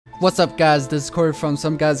What's up, guys? This is Corey from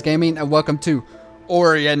Some Guys Gaming, and welcome to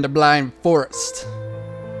Ori and the Blind Forest.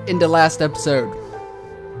 In the last episode,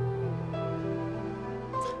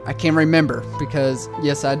 I can't remember because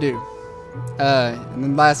yes, I do. In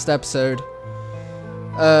the last episode,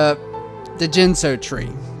 the Jinso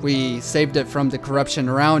tree. We saved it from the corruption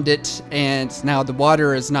around it, and now the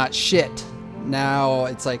water is not shit. Now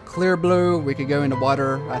it's like clear blue. We could go in the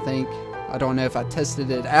water, I think. I don't know if I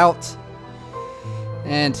tested it out.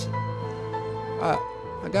 And I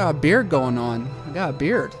got a beard going on. I got a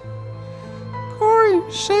beard. Corey,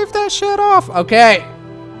 shave that shit off. Okay.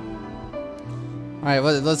 Alright,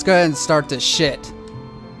 let's go ahead and start this shit.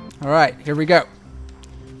 Alright, here we go.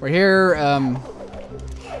 We're here,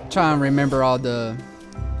 trying to remember all the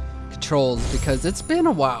controls because it's been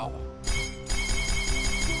a while.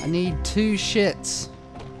 I need 2 shits.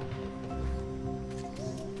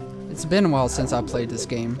 It's been a while since I played this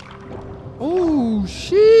game. Oh,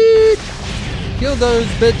 shit! Kill those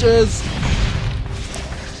bitches!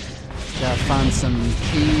 Gotta find some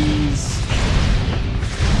keys.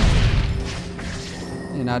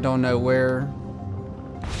 And I don't know where.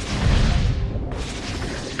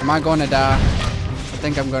 Am I gonna die? I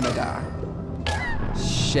think I'm gonna die.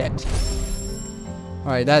 Shit.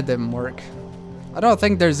 Alright, that didn't work. I don't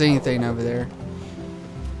think there's anything over there.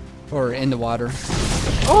 Or in the water.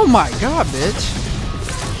 Oh my god, bitch!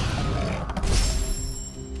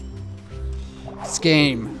 This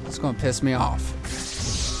game is gonna piss me off.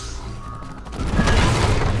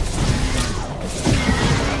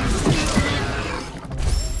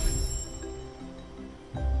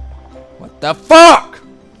 What the fuck?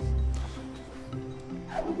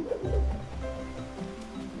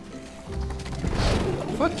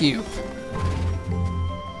 Fuck you.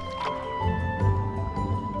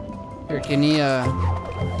 Here, can you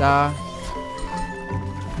die?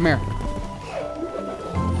 Come here.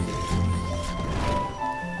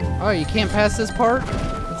 Oh, you can't pass this part?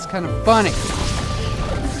 That's kind of funny.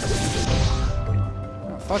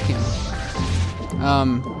 Oh, fuck him.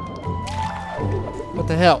 What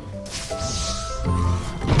the hell?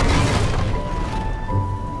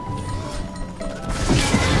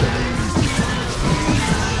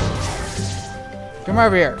 Come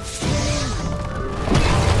over here.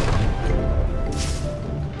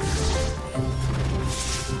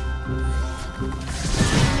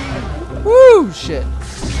 Woo! Shit.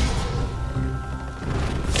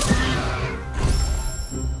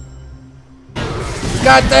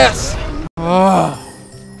 Got this! Oh.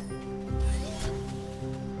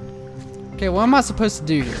 Okay, what am I supposed to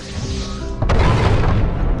do here?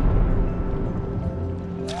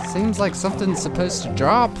 Seems like something's supposed to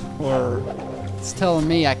drop, or it's telling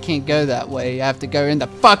me I can't go that way. I have to go in the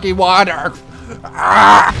fucking water!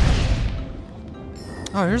 Ah!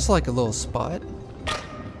 Oh, here's like a little spot.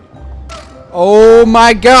 Oh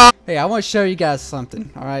my god! Hey, I want to show you guys something,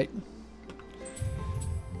 alright?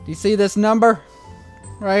 Do you see this number?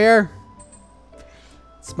 Right here?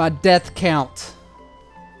 It's my death count.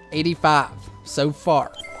 85 so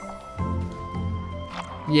far.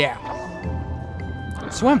 Yeah.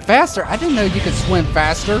 Swim faster? I didn't know you could swim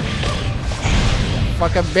faster.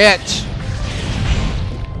 Fuck a bitch.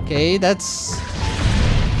 Okay, that's...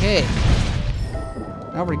 Okay.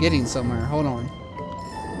 Now we're getting somewhere. Hold on.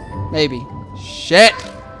 Maybe. Shit!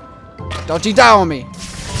 Don't you die on me!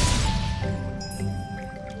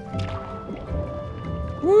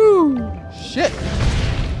 Woo! Shit! I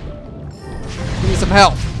need some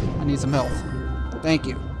health. I need some health. Thank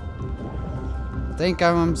you. I think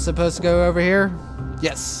I'm supposed to go over here.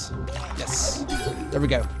 Yes. Yes. There we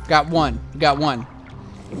go. Got one. Got one.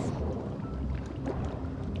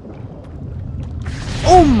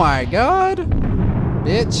 Oh my god!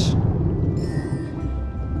 Bitch.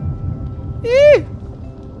 Eee!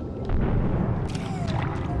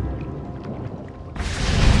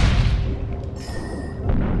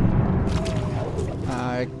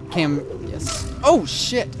 Cam, yes. Oh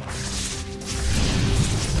shit!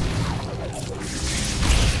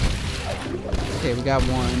 Okay, we got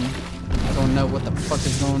one. I don't know what the fuck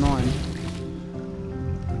is going on.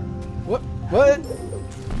 What? What?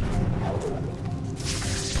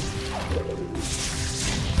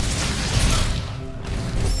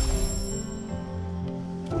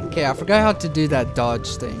 Okay, I forgot how to do that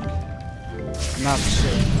dodge thing. Not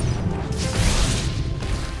sure.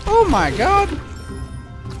 Oh my god!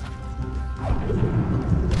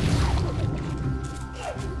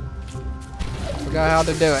 Forgot how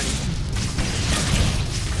to do it.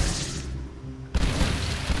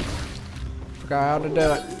 Forgot how to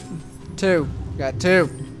do it. 2. Got 2.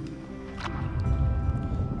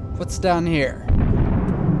 What's down here?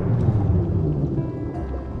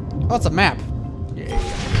 Oh, it's a map. Yeah.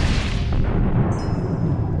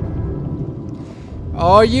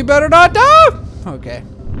 Oh, you better not die! Okay.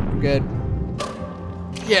 Good.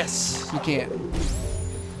 Yes, you can't.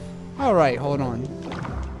 Alright, hold on.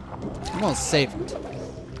 I'm gonna save it.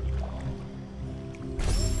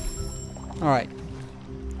 Alright.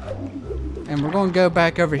 And we're gonna go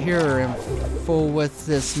back over here and fool with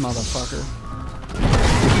this motherfucker.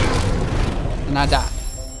 And I died.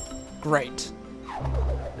 Great.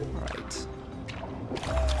 Alright.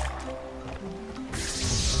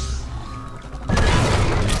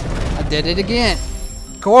 I did it again.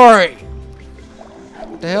 Corey!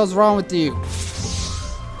 What the hell's wrong with you?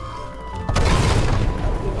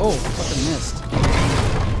 Oh, fucking missed.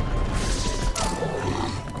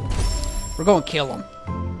 We're gonna kill him.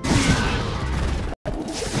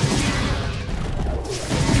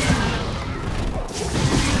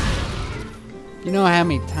 You know how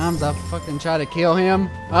many times I fucking try to kill him?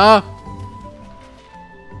 Huh?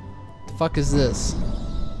 The fuck is this?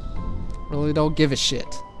 Really don't give a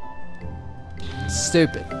shit.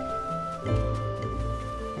 Stupid.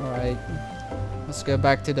 Alright. Let's go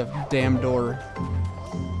back to the damn door.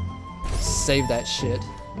 Save that shit.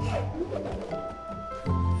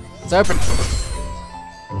 It's open.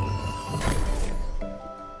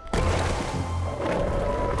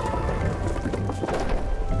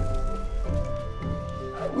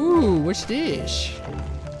 Ooh, which dish?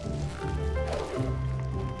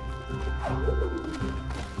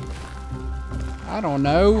 I don't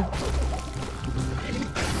know.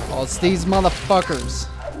 Oh, it's these motherfuckers.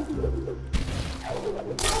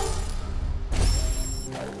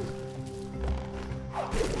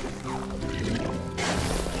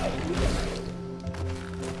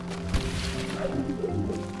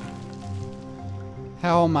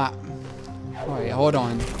 How am I? Wait, hold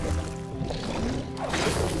on.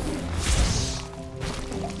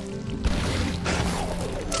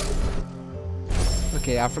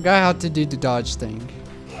 Okay, I forgot how to do the dodge thing.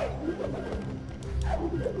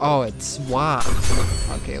 Oh, it's Y.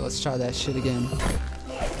 Okay, let's try that shit again.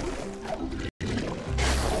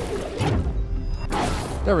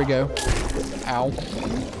 There we go. Ow.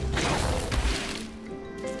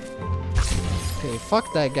 Okay,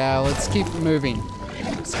 fuck that guy. Let's keep moving.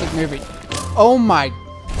 Let's keep moving. Oh my.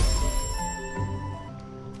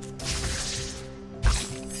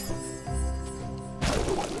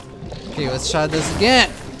 Okay, let's try this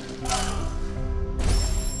again.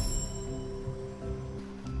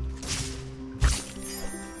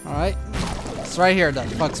 Alright. It's right here that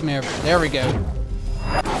fucks me over. There we go.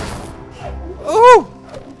 Ooh!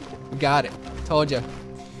 We got it. Told you.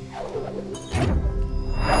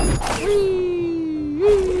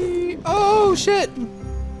 Oh shit!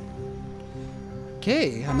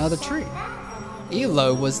 Okay, another tree.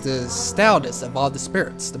 Elo was the stoutest of all the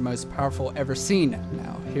spirits, the most powerful ever seen.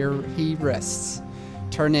 Now here he rests,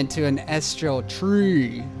 turned into an astral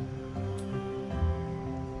tree.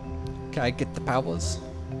 Can I get the powers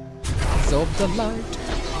of the light?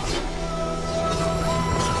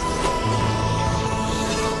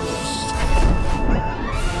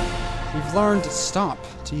 We've learned to stomp.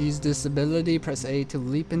 To use this ability, press A to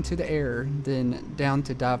leap into the air, then down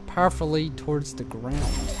to dive powerfully towards the ground.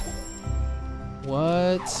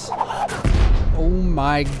 What? Oh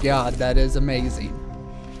my god, that is amazing.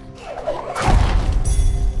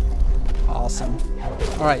 Awesome.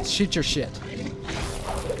 Alright, shoot your shit.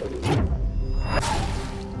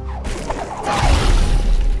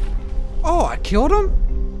 Oh, I killed him?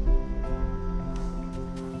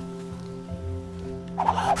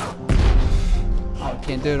 Oh, I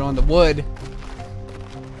can't do it on the wood.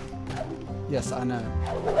 Yes, I know.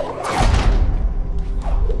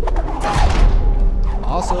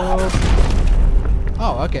 Also.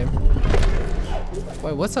 Oh, okay.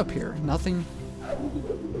 Wait, what's up here? Nothing?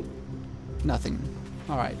 Nothing.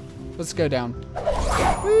 Alright, let's go down.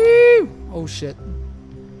 Woo! Oh shit.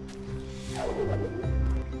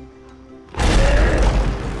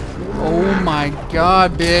 Oh my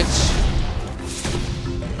god, bitch.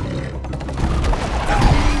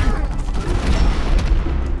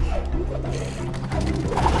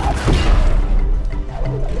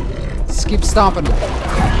 Just keep stomping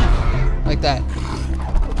like that.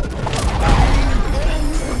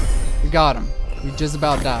 We got him. We just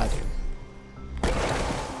about died.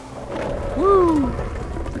 Woo!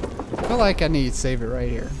 I feel like I need to save it right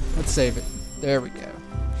here. Let's save it. There we go.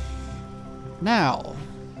 Now,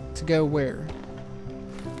 to go where?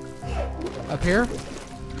 Up here?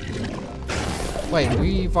 Wait,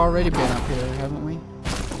 we've already been up here, haven't we?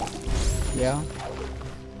 Yeah.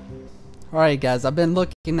 Alright guys, I've been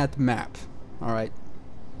looking at the map. Alright.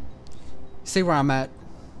 See where I'm at?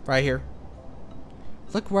 Right here.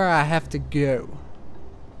 Look where I have to go.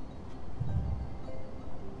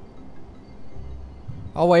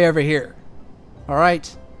 All the way over here.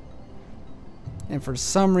 Alright? And for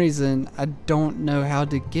some reason, I don't know how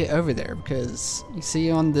to get over there, because you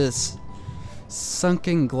see on this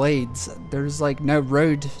sunken glades, there's like no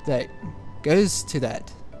road that goes to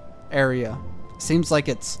that area. Seems like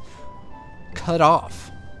it's cut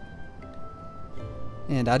off.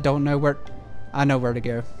 And I don't know where. I know where to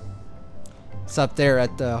go. It's up there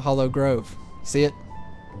at the Hollow Grove. See it?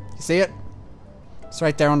 You see it? It's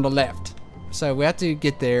right there on the left. So we have to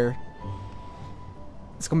get there.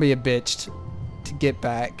 It's gonna be a bitch to get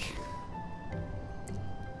back.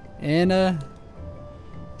 And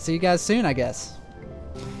see you guys soon, I guess.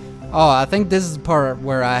 Oh, I think this is the part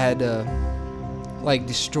where I had to like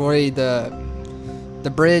destroy the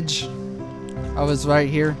bridge. I was right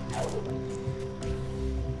here.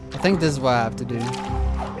 I think this is what I have to do.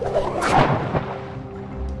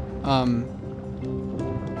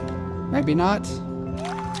 Maybe not.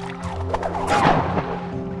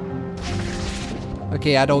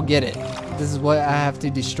 Okay, I don't get it. This is what I have to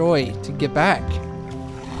destroy to get back.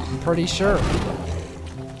 I'm pretty sure.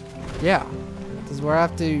 Yeah, this is what I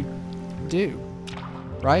have to do.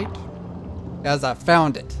 Right? Guys, I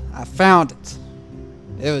found it. I found it.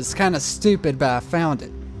 It was kind of stupid, but I found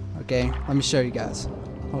it. Okay, let me show you guys.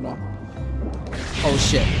 Hold on. Oh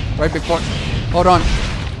shit. Right before. Hold on.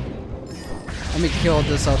 Let me kill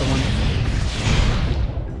this other one.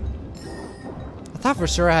 I thought for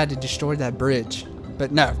sure I had to destroy that bridge.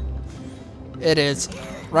 But no. It is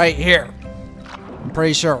right here. I'm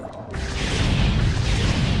pretty sure.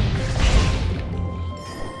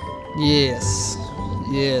 Yes.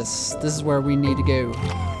 Yes. This is where we need to go.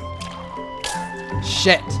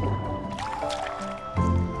 Shit.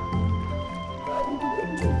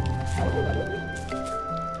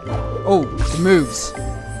 Oh, it moves.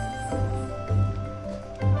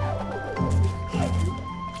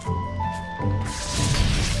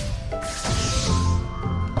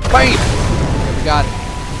 Bam! We got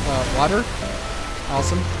water.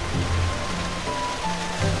 Awesome.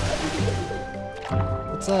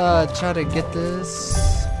 Let's try to get this.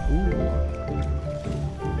 Ooh.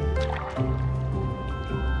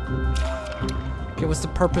 Okay, what's the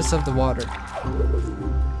purpose of the water?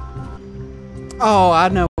 Oh, I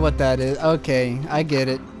know what that is. Okay, I get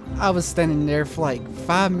it. I was standing there for like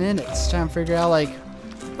 5 minutes trying to figure out like,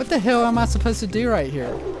 what the hell am I supposed to do right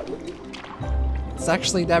here? It's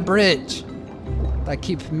actually that bridge that I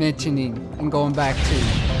keep mentioning and going back to.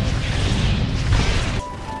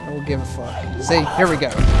 I don't give a fuck. See, here we go.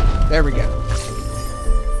 There we go.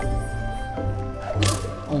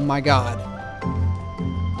 Oh my god.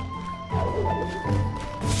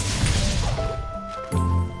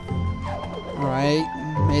 Alright,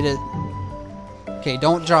 made it. Okay,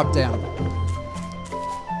 don't drop down.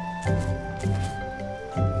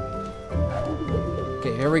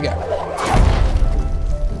 Okay, here we go.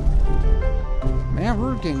 Man,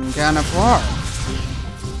 we're getting kind of far.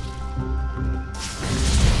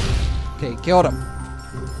 Okay, killed him.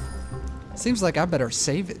 Seems like I better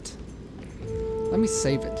save it. Let me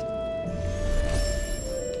save it.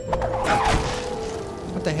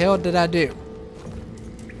 What the hell did I do?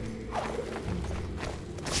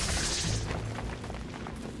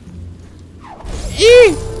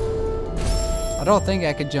 I don't think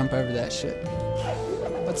I could jump over that shit.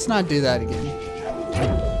 Let's not do that again.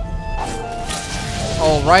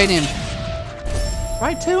 Oh, right in.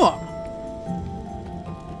 Right to him.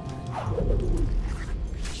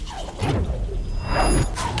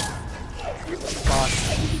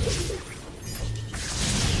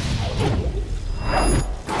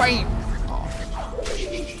 Bam. Oh.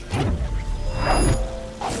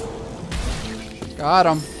 Got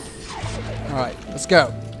him. Alright, let's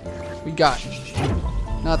go. We got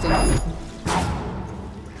nothing.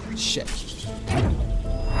 Shit.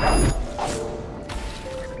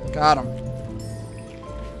 Got him.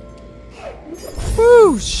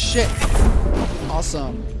 Woo! Shit.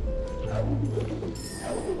 Awesome.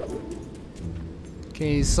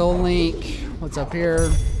 Okay, Soul Link. What's up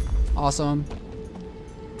here? Awesome.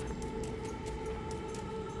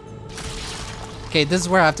 Okay, this is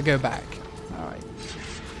where I have to go back. Alright.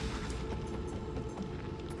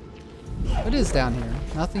 What is down here?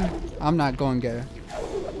 Nothing? I'm not going to go.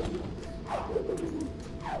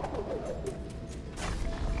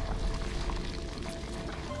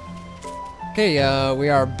 Okay, we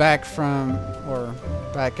are back from, or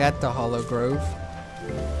back at the Hollow Grove.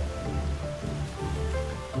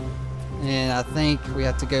 And I think we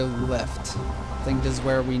have to go left. I think this is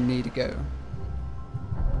where we need to go.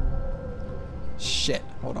 Shit,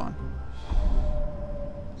 hold on.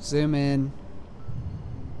 Zoom in.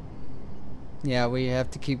 Yeah, we have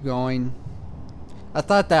to keep going. I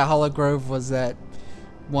thought that Hollow Grove was that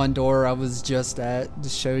one door I was just at,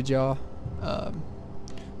 just showed y'all.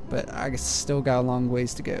 But I still got a long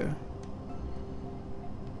ways to go.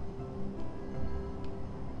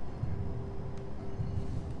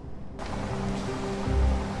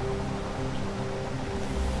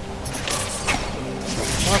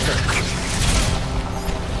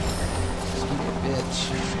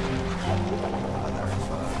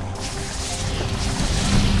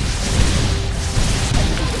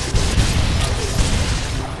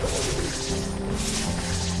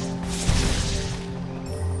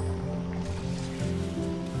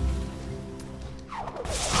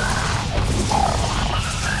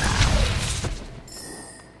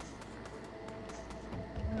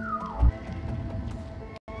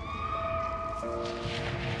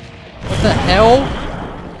 What the hell?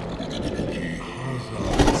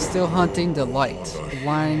 Still hunting the light.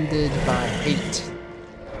 Blinded by hate.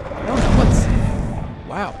 I don't know what's...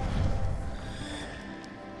 Wow.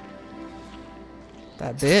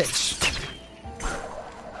 That bitch.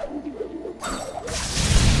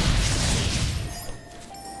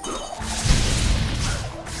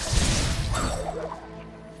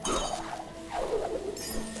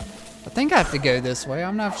 I think I have to go this way.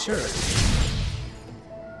 I'm not sure.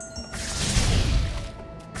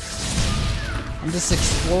 I'm just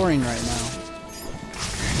exploring right now.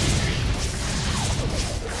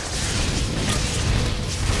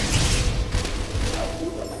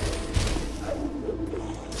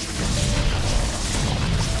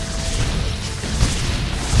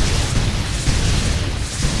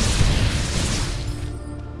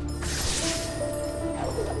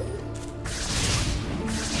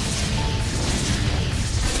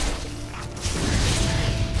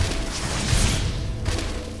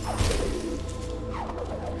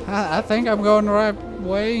 I think I'm going the right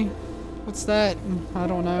way. What's that? I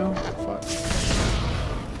don't know. Fuck.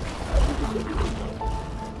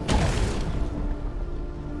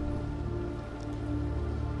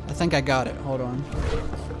 I think I got it. Hold on.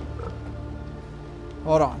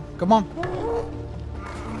 Hold on. Come on.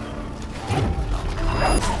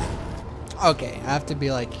 Okay, I have to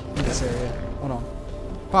be like in this area. Hold on.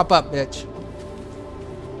 Pop up, bitch.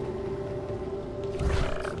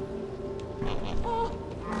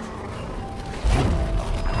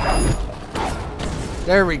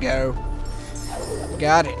 There we go.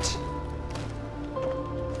 Got it.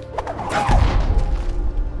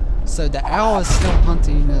 So the owl is still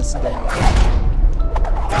hunting us down.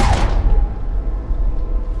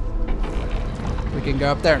 We can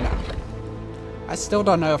go up there now. I still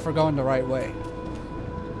don't know if we're going the right way.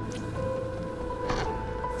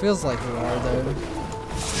 Feels like we are though.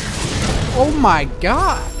 Oh my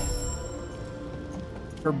god!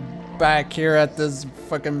 We're back here at this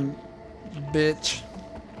fucking bitch.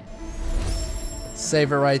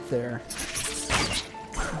 Save it right there.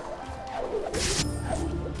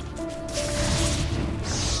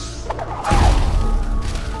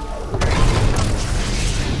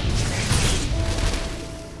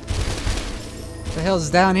 What the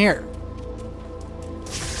hell's down here?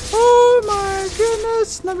 Oh my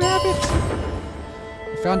goodness, let me have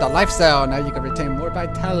it. You found a life cell. Now you can retain more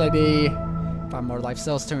vitality. Find more life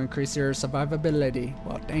cells to increase your survivability.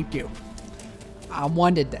 Well, thank you. I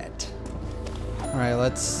wanted that. Alright,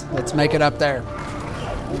 let's make it up there.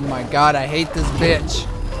 Oh my god, I hate this bitch.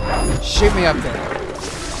 Shoot me up there.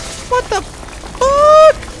 What the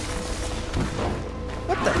fuck?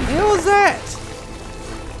 What the hell is that?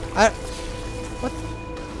 What?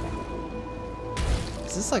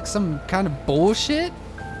 Is this like some kind of bullshit?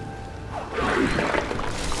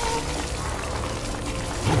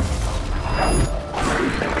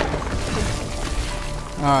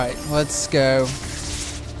 Alright, let's go.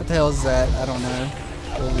 What the hell is that? I don't know.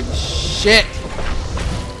 Holy shit!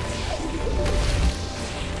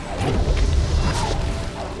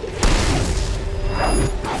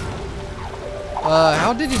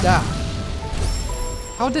 How did he die?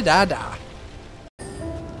 How did I die?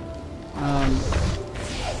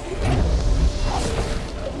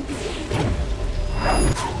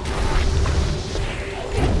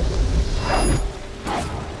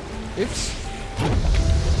 Oops.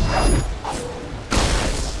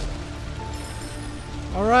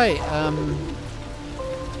 Alright, I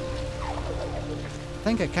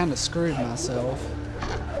think I kind of screwed myself.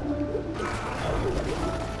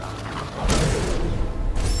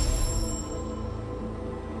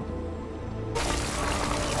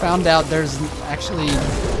 Found out there's actually...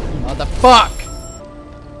 Motherfuck!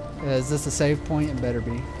 Is this a save point? It better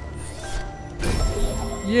be.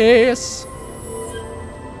 Yes.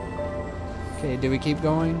 Okay, do we keep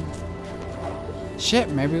going? Shit,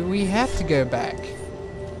 maybe we have to go back.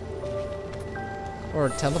 Or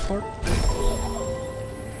teleport?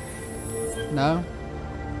 No?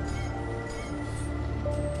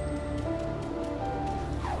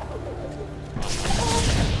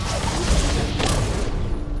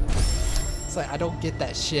 It's like, I don't get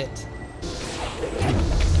that shit.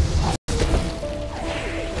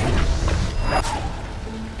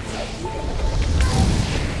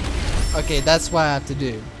 Okay, that's what I have to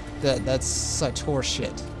do. That's such horse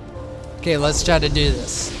shit. Okay, let's try to do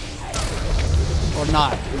this. Or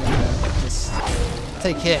not. You know, just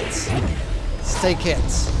take hits. Just take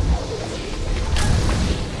hits.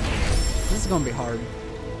 This is gonna be hard.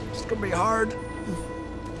 It's gonna be hard.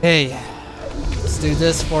 Hey, let's do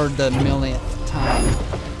this for the millionth time.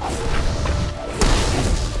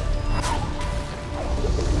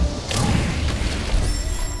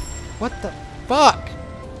 What the fuck?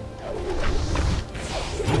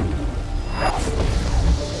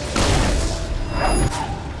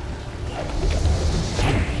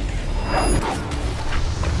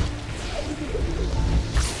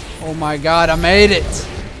 Oh my god, I made it!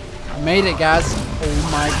 I made it, guys. Oh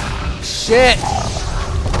my shit!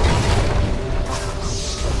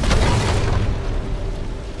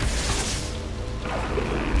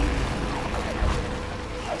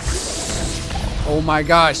 Oh my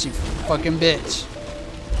gosh, you fucking bitch.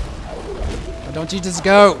 Why don't you just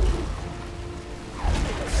go?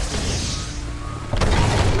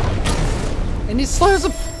 And he slows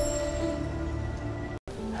him.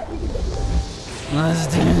 Let's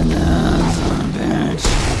do this, bitch.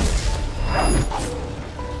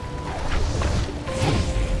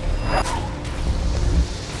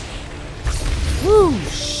 Woo,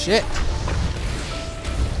 shit.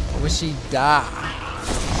 I wish he'd die.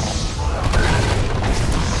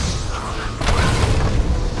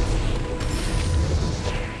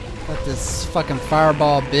 Let this fucking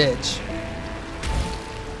fireball bitch.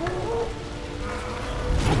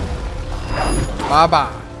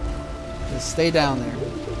 Bye-bye. Just stay down there.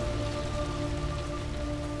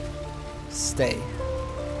 Stay.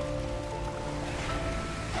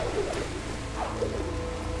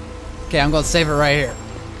 Okay, I'm gonna save it right here.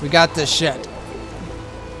 We got this shit.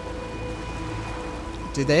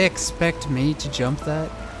 Do they expect me to jump that?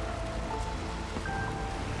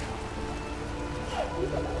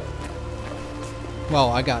 Well,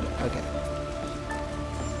 I got it. Okay.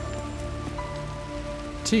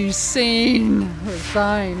 To Scene or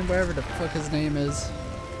Shine, whatever the fuck his name is.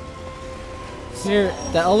 Here,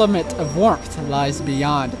 the element of warmth lies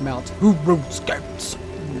beyond Mount Huru's gates.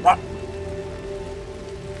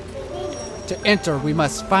 To enter, we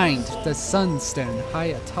must find the sunstone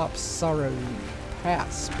high atop Sorrow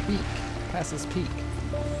Pass Peak. Pass's Peak.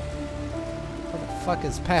 Where the fuck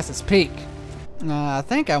is Pass's Peak? I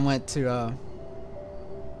think I went to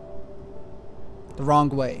the wrong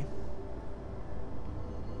way.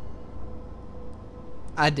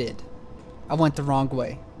 I did. I went the wrong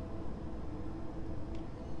way.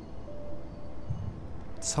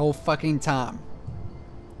 This whole fucking time.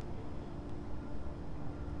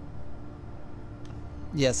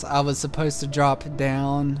 Yes, I was supposed to drop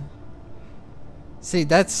down. See,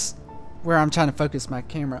 that's where I'm trying to focus my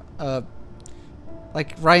camera.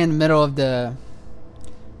 Like right in the middle of the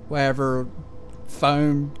whatever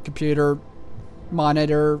phone, computer,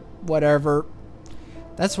 monitor, whatever.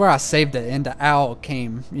 That's where I saved it, and the owl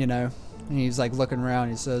came, you know, and he's like looking around.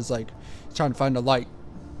 He says like, he's trying to find a light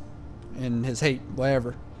in his hate,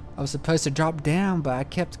 whatever. I was supposed to drop down, but I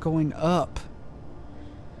kept going up.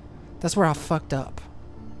 That's where I fucked up.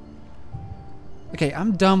 Okay,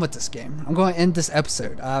 I'm done with this game. I'm going to end this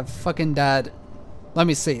episode. I've fucking died. Let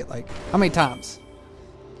me see it. Like, how many times?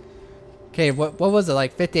 Okay, what was it?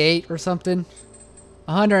 Like 58 or something?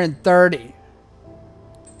 130.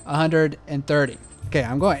 130. Okay,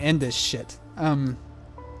 I'm going to end this shit. I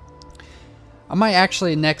might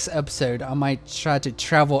actually, next episode, I might try to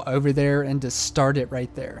travel over there and just start it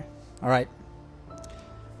right there. Alright.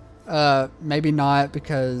 Maybe not,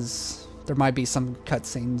 because there might be some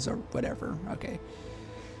cutscenes or whatever. Okay.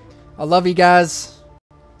 I love you guys.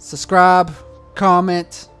 Subscribe,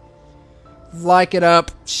 comment, like it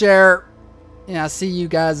up, share. And I'll see you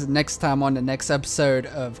guys next time on the next episode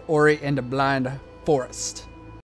of Ori and the Blind Forest.